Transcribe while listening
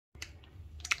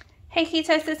Hey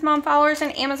Ketosis Mom followers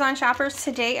and Amazon shoppers,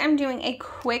 today I'm doing a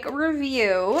quick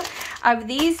review of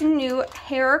these new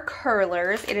hair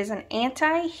curlers. It is an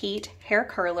anti-heat hair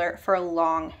curler for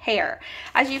long hair.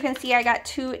 As you can see, I got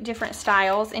two different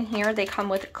styles in here. They come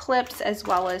with clips as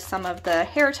well as some of the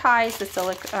hair ties, the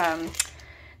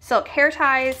silk hair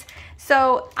ties.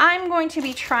 So I'm going to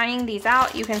be trying these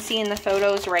out. You can see in the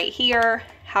photos right here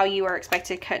how you are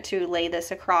expected to lay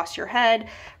this across your head,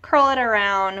 curl it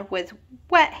around with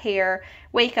wet hair,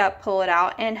 wake up, pull it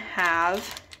out, and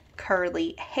have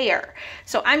curly hair.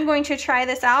 So I'm going to try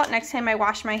this out next time I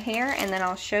wash my hair, and then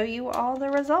I'll show you all the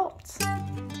results.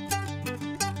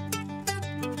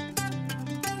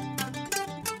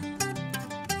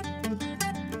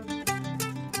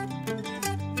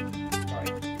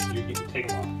 Alright, you get to take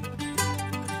them off.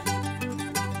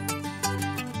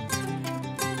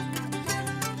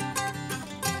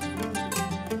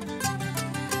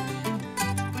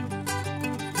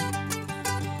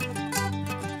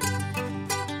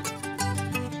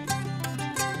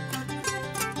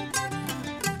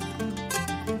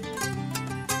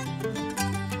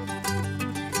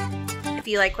 If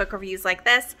you like quick reviews like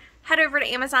this, head over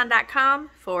to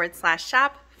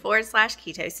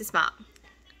amazon.com/shop/ketosismom.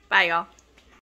 Bye, y'all.